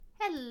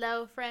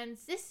Hello,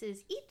 friends. This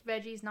is Eat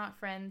Veggies, Not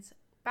Friends.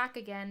 Back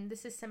again.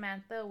 This is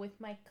Samantha with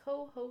my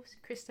co-host,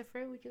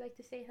 Christopher. Would you like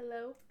to say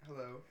hello?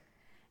 Hello.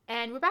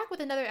 And we're back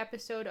with another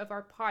episode of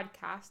our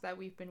podcast that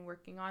we've been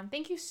working on.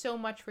 Thank you so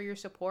much for your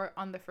support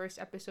on the first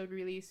episode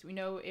release. We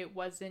know it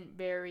wasn't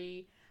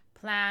very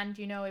planned,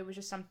 it was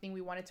just something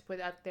we wanted to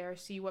put out there,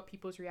 see what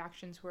people's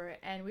reactions were.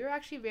 And we were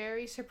actually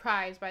very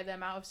surprised by the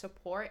amount of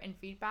support and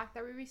feedback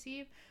that we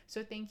received.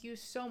 So thank you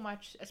so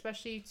much,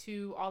 especially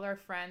to all our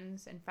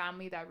friends and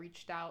family that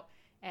reached out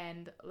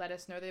and let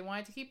us know they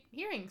wanted to keep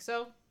hearing.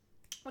 So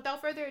without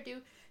further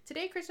ado,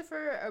 today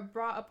Christopher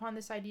brought upon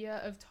this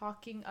idea of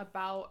talking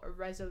about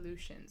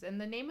resolutions.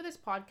 And the name of this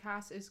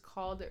podcast is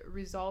called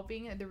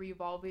Resolving the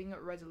Revolving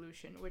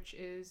Resolution, which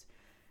is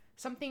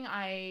something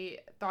I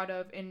thought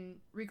of in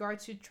regard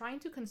to trying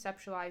to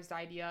conceptualize the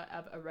idea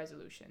of a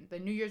resolution. The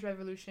New Year's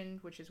resolution,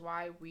 which is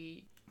why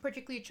we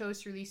particularly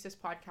chose to release this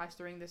podcast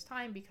during this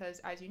time, because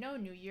as you know,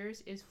 New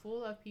Year's is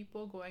full of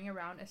people going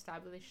around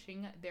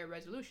establishing their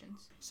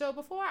resolutions. So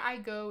before I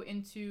go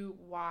into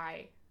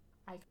why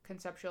I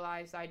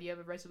conceptualize the idea of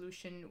a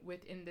resolution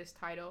within this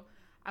title,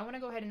 I want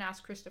to go ahead and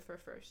ask Christopher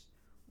first.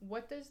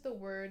 What does the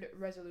word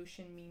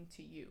resolution mean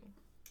to you?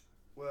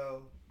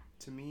 Well,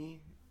 to me,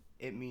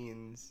 it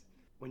means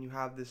when you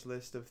have this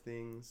list of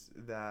things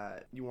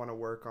that you want to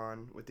work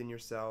on within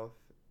yourself,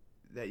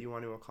 that you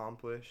want to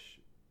accomplish,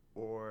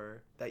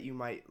 or that you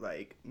might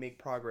make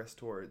progress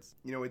towards.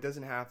 It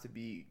doesn't have to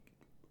be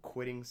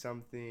quitting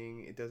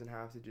something. It doesn't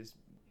have to just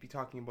be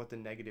talking about the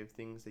negative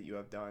things that you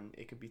have done.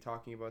 It could be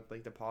talking about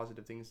the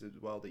positive things as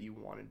well that you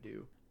want to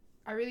do.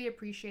 I really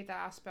appreciate that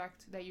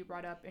aspect that you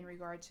brought up in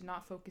regard to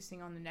not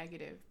focusing on the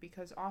negative,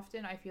 because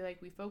often I feel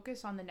like we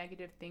focus on the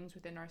negative things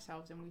within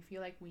ourselves and we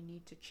feel like we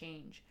need to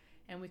change,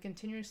 and we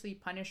continuously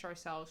punish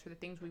ourselves for the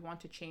things we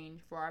want to change,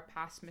 for our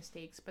past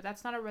mistakes. But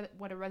that's not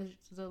what a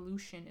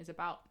resolution is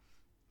about.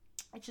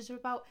 It's just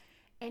about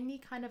any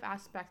kind of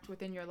aspect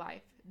within your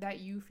life that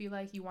you feel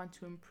like you want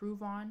to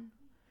improve on.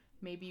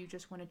 Maybe you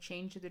just want to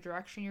change the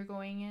direction you're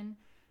going in.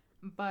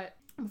 But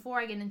before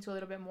I get into a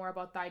little bit more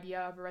about the idea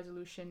of a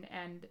resolution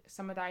and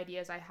some of the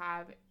ideas I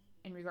have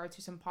in regard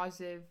to some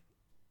positive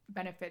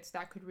benefits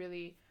that could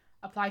really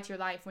apply to your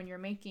life when you're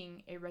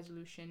making a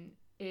resolution,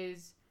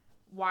 is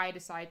why I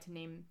decided to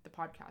name the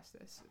podcast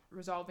this,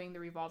 Resolving the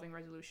Revolving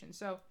Resolution.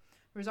 So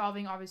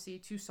resolving, obviously,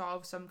 to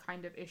solve some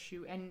kind of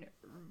issue. And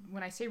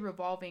when I say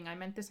revolving, I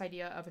meant this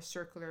idea of a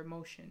circular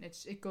motion.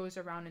 It goes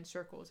around in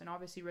circles. And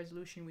obviously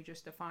resolution we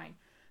just defined.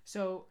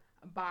 So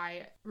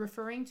by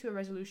referring to a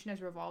resolution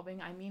as revolving,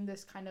 I mean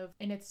this kind of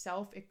in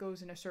itself, it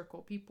goes in a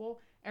circle.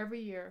 People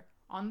every year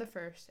on the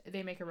 1st,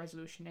 they make a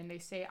resolution and they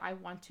say, I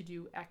want to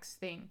do X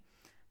thing.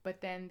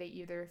 But then they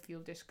either feel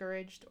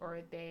discouraged or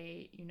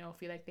they,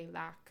 feel like they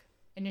lack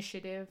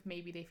initiative.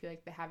 Maybe they feel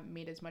like they haven't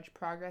made as much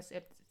progress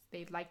if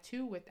they'd like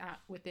to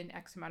within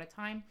X amount of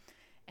time,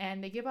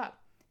 and they give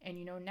up.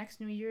 And next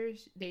New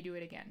Year's, they do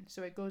it again.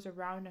 So it goes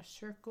around a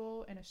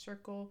circle and a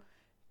circle,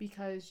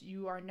 because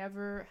you are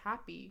never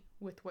happy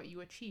with what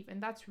you achieve.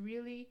 And that's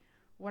really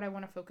what I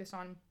want to focus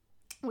on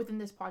within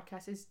this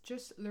podcast, is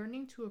just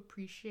learning to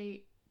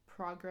appreciate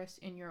progress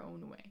in your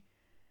own way.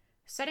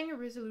 Setting a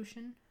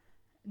resolution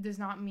does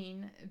not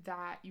mean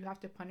that you have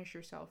to punish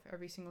yourself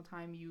every single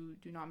time you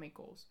do not make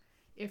goals.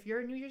 If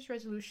your New Year's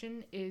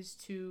resolution is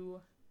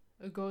to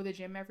go to the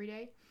gym every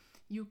day,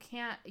 you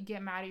can't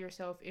get mad at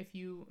yourself if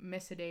you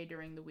miss a day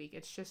during the week.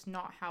 It's just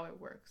not how it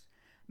works.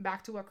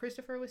 Back to what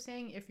Christopher was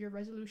saying, if your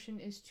resolution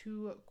is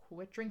to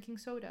quit drinking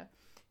soda,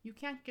 you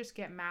can't just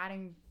get mad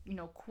and,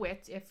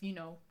 quit if,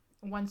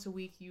 once a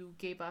week you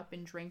gave up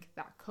and drank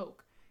that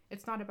Coke.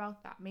 It's not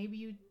about that. Maybe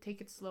you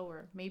take it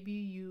slower. Maybe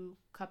you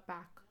cut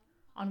back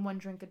on one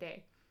drink a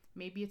day.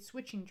 Maybe it's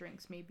switching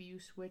drinks. Maybe you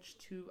switch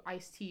to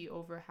iced tea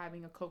over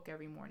having a Coke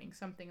every morning,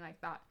 something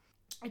like that.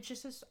 It's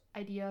just this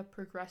idea of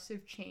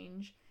progressive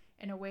change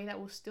in a way that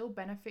will still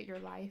benefit your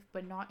life,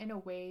 but not in a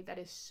way that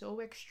is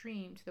so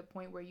extreme to the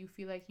point where you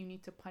feel like you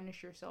need to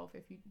punish yourself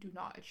if you do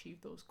not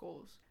achieve those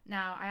goals.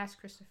 Now, I asked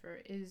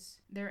Christopher, is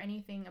there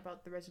anything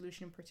about the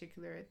resolution in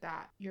particular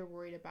that you're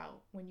worried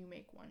about when you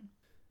make one?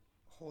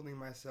 Holding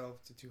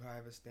myself to too high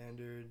of a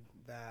standard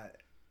that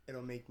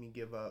it'll make me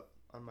give up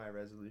on my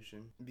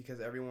resolution, because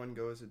everyone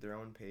goes at their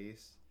own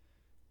pace.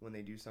 When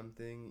they do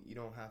something, you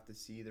don't have to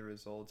see the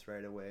results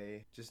right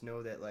away. Just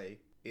know that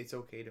it's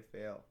okay to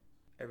fail.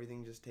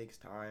 Everything just takes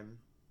time.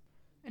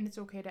 And it's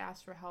okay to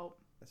ask for help.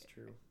 That's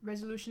true.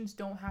 Resolutions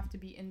don't have to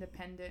be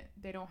independent.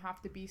 They don't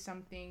have to be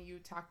something you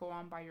tackle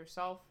on by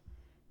yourself.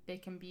 They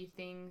can be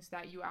things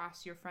that you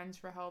ask your friends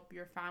for help,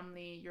 your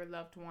family, your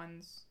loved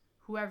ones,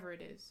 whoever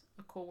it is,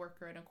 a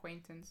coworker, an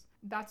acquaintance.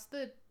 That's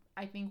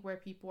I think where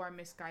people are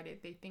misguided.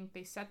 They think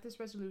they set this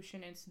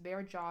resolution, it's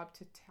their job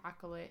to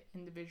tackle it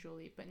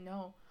individually. But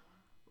no,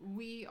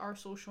 we are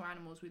social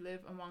animals. We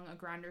live among a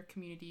grander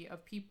community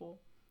of people.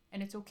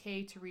 And it's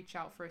okay to reach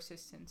out for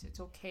assistance.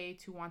 It's okay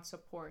to want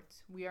support.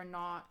 We are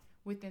not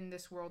within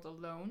this world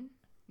alone.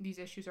 These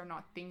issues are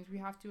not things we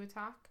have to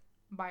attack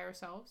by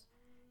ourselves.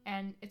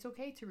 And it's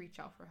okay to reach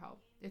out for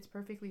help. It's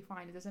perfectly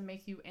fine. It doesn't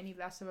make you any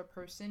less of a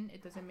person.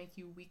 It doesn't make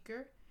you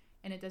weaker.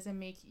 And it doesn't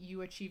make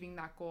you achieving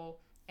that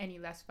goal any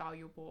less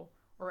valuable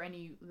or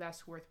any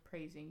less worth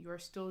praising. You're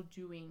still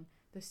doing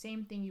the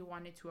same thing you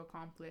wanted to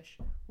accomplish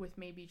with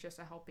maybe just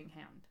a helping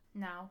hand.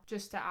 Now,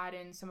 just to add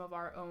in some of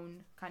our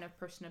own kind of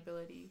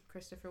personability,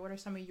 Christopher, what are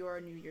some of your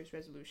New Year's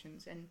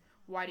resolutions, and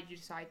why did you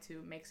decide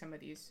to make some of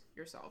these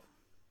yourself?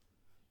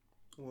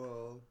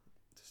 Well,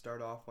 to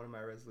start off, one of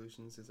my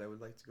resolutions is I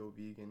would like to go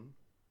vegan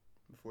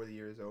before the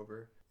year is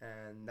over,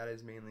 and that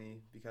is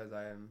mainly because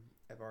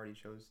I've already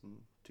chosen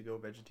to go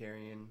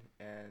vegetarian,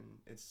 and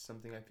it's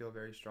something I feel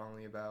very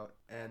strongly about.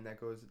 And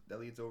that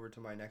leads over to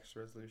my next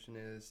resolution,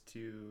 is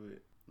to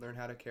learn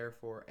how to care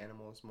for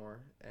animals more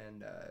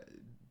and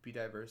be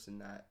diverse in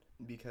that,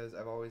 because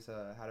I've always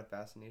had a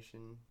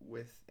fascination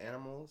with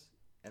animals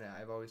and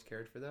I've always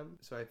cared for them.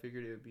 So I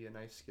figured it would be a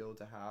nice skill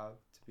to have,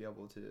 to be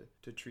able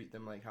to treat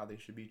them like how they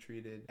should be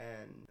treated,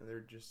 and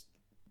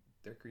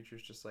they're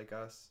creatures just like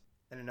us.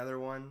 And another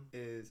one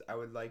is I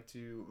would like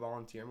to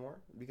volunteer more,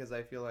 because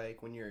I feel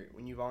like when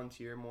you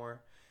volunteer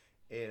more,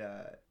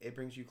 it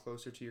brings you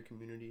closer to your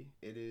community.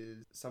 It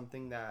is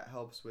something that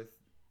helps with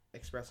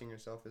expressing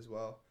yourself as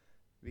well,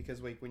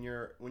 because like when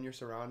you're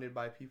surrounded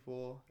by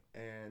people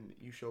and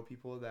you show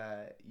people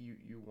that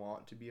you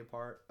want to be a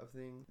part of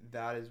things,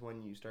 that is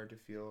when you start to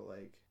feel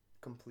like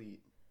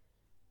complete.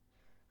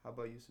 How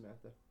about you,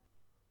 Samantha?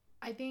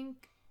 I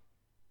think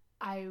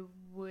I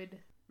would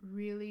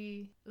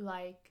really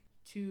like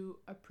to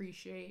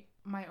appreciate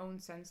my own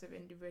sense of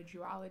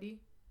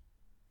individuality.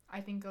 I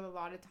think a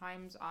lot of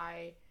times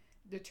I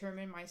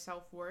determine my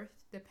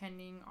self-worth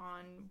depending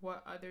on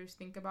what others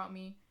think about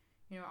me.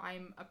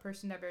 I'm a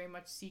person that very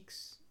much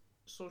seeks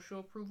social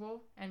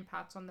approval and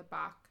pats on the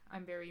back.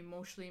 I'm very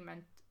emotionally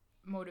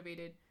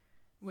motivated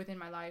within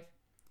my life,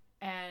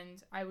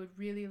 and I would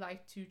really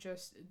like to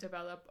just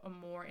develop a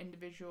more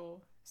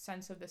individual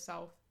sense of the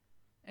self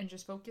and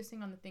just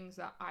focusing on the things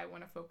that I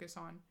want to focus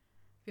on.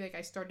 I feel like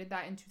I started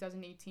that in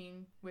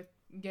 2018 with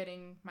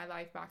getting my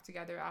life back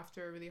together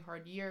after a really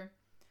hard year.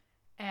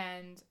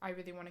 And I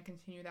really want to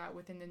continue that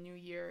within the new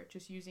year,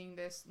 just using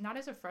this not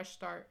as a fresh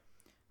start,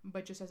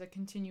 but just as a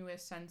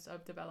continuous sense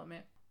of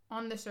development.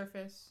 On the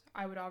surface,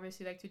 I would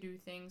obviously like to do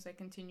things like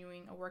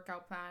continuing a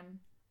workout plan,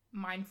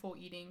 mindful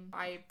eating.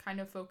 I kind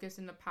of focused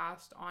in the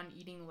past on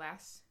eating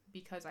less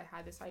because I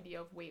had this idea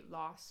of weight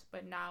loss,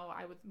 but now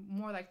I would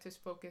more like to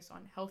focus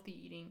on healthy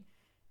eating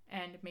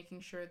and making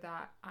sure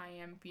that I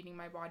am feeding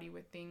my body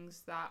with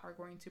things that are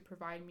going to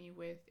provide me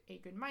with a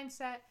good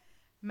mindset,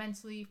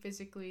 mentally,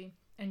 physically,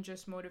 and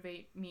just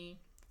motivate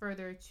me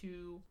further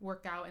to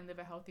work out and live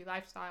a healthy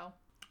lifestyle.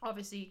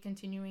 Obviously,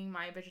 continuing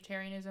my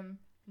vegetarianism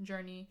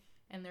journey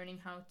and learning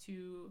how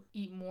to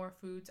eat more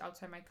foods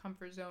outside my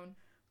comfort zone,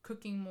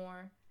 cooking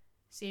more,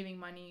 saving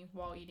money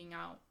while eating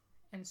out,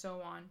 and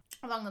so on.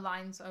 Along the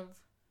lines of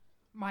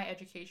my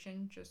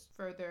education, just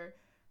further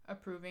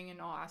approving in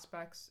all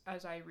aspects.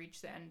 As I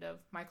reach the end of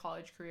my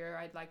college career,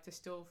 I'd like to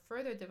still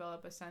further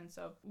develop a sense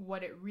of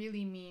what it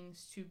really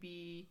means to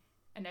be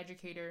an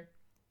educator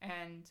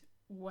and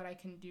what I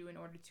can do in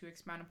order to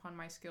expand upon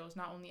my skills,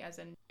 not only as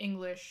an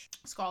English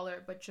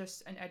scholar, but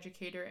just an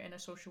educator in a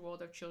social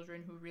world of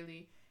children who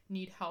really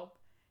need help.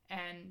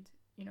 And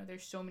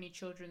there's so many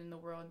children in the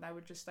world, and I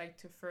would just like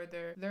to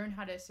further learn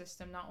how to assist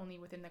them, not only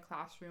within the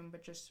classroom,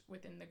 but just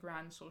within the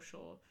grand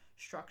social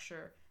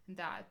structure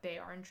that they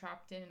are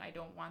entrapped in. And I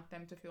don't want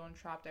them to feel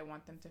entrapped. I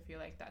want them to feel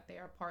like that they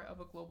are part of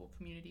a global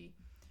community.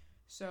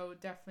 So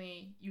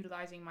definitely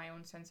utilizing my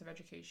own sense of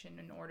education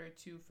in order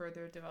to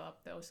further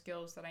develop those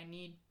skills that I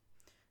need,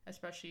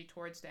 especially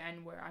towards the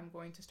end, where I'm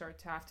going to start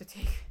to have to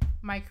take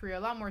my career a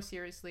lot more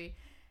seriously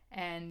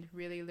and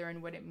really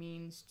learn what it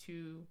means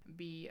to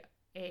be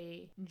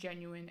a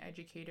genuine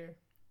educator.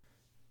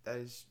 That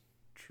is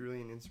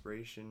truly an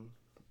inspiration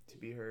to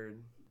be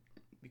heard,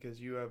 because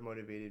you have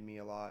motivated me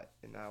a lot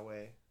in that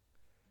way,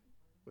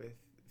 with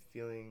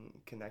feeling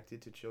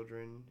connected to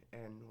children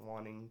and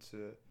wanting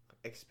to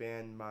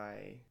expand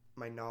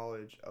my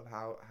knowledge of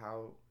how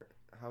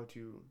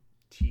to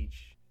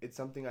teach. It's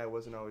something I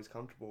wasn't always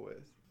comfortable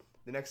with.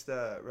 The next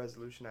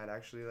resolution I'd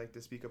actually like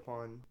to speak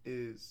upon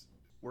is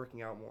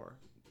working out more.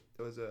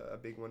 It was a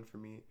big one for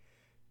me,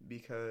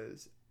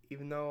 because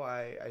even though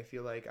I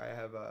feel like I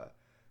have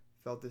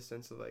felt this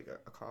sense of like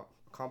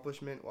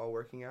accomplishment while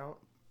working out,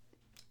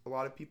 a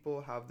lot of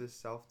people have this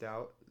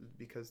self-doubt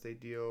because they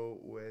deal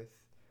with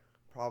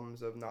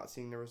problems of not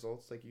seeing the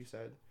results, like you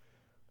said,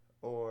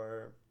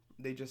 or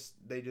they just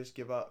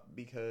give up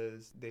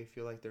because they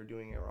feel like they're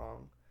doing it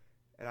wrong.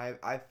 And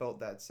I felt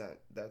that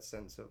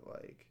sense of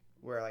like,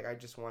 where like I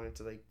just wanted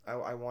to like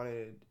I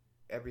wanted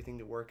everything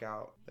to work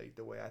out like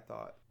the way I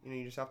thought.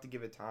 You just have to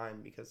give it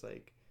time, because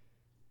like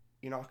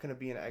you're not going to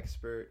be an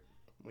expert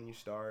when you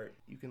start.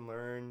 You can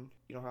learn.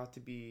 You don't have to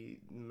be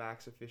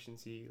max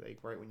efficiency like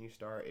right when you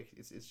start.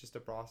 It's just a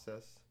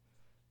process,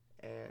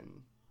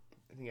 and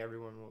I think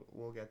everyone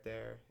will get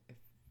there if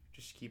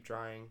just keep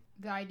trying.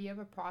 The idea of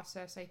a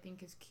process, I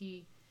think, is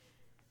key,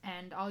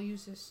 and I'll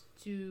use this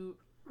to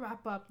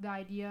wrap up, the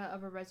idea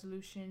of a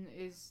resolution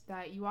is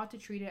that you ought to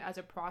treat it as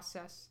a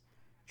process.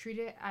 Treat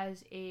it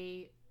as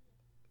a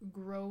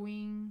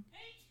growing,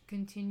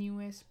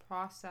 continuous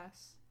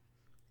process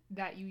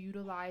that you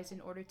utilize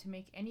in order to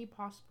make any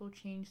possible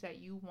change that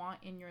you want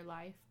in your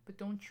life, but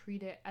don't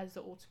treat it as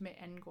the ultimate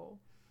end goal.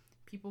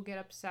 People get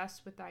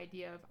obsessed with the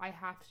idea of, I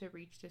have to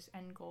reach this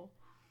end goal.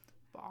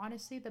 But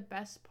honestly, the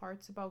best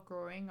parts about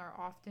growing are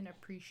often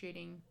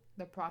appreciating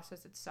the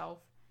process itself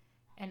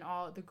and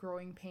all the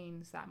growing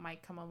pains that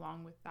might come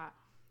along with that.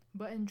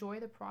 But enjoy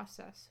the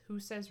process. Who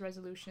says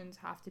resolutions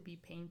have to be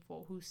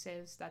painful? Who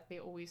says that they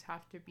always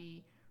have to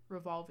be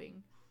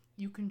revolving?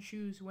 You can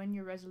choose when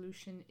your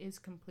resolution is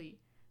complete.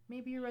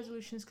 Maybe your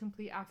resolution is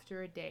complete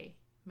after a day.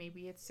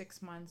 Maybe it's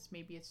 6 months.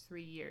 Maybe it's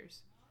 3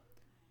 years.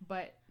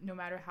 But no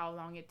matter how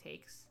long it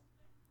takes,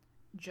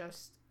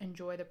 just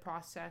enjoy the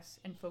process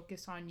and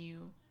focus on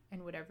you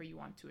and whatever you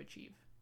want to achieve.